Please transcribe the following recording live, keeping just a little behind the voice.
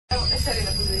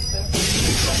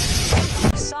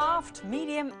Soft,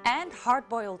 medium and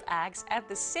hard-boiled eggs at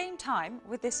the same time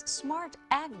with this smart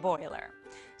egg boiler.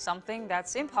 Something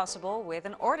that's impossible with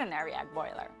an ordinary egg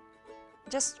boiler.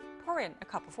 Just pour in a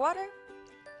cup of water,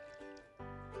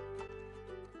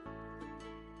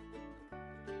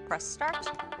 press start,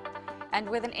 and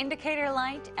with an indicator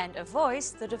light and a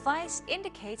voice, the device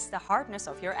indicates the hardness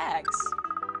of your eggs.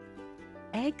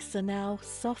 Eggs are now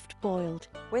soft boiled.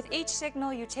 With each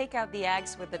signal, you take out the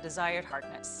eggs with the desired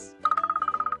hardness.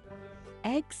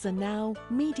 Eggs are now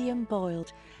medium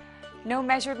boiled. No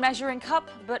measured measuring cup,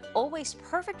 but always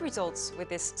perfect results with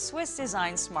this Swiss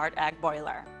design smart egg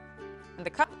boiler. And the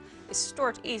cup is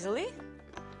stored easily,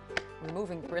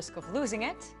 removing the risk of losing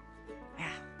it.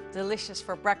 Yeah, delicious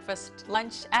for breakfast,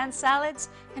 lunch and salads,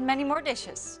 and many more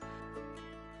dishes.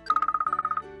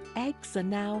 Eggs are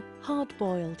now hard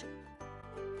boiled.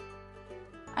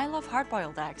 I love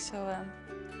hard-boiled eggs, so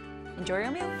enjoy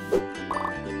your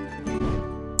meal.